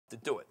to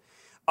do it.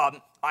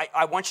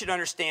 I want you to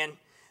understand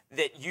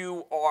that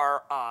you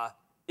are,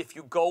 if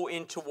you go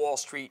into Wall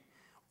Street,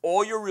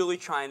 all you're really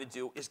trying to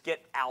do is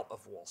get out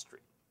of Wall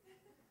Street.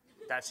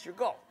 That's your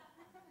goal.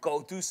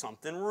 Go do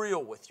something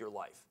real with your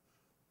life.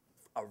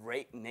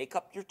 Make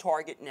up your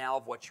target now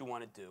of what you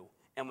want to do,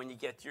 and when you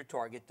get to your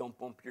target, don't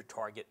bump your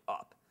target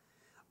up.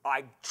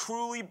 I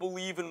truly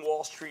believe in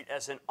Wall Street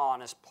as an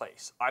honest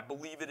place. I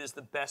believe it is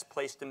the best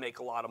place to make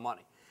a lot of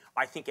money.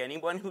 I think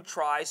anyone who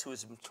tries, who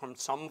is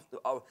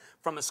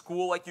from a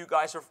school like you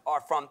guys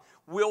are from,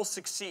 will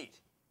succeed,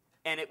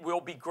 and it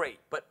will be great.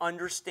 But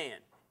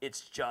understand,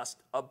 it's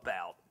just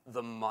about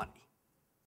the money.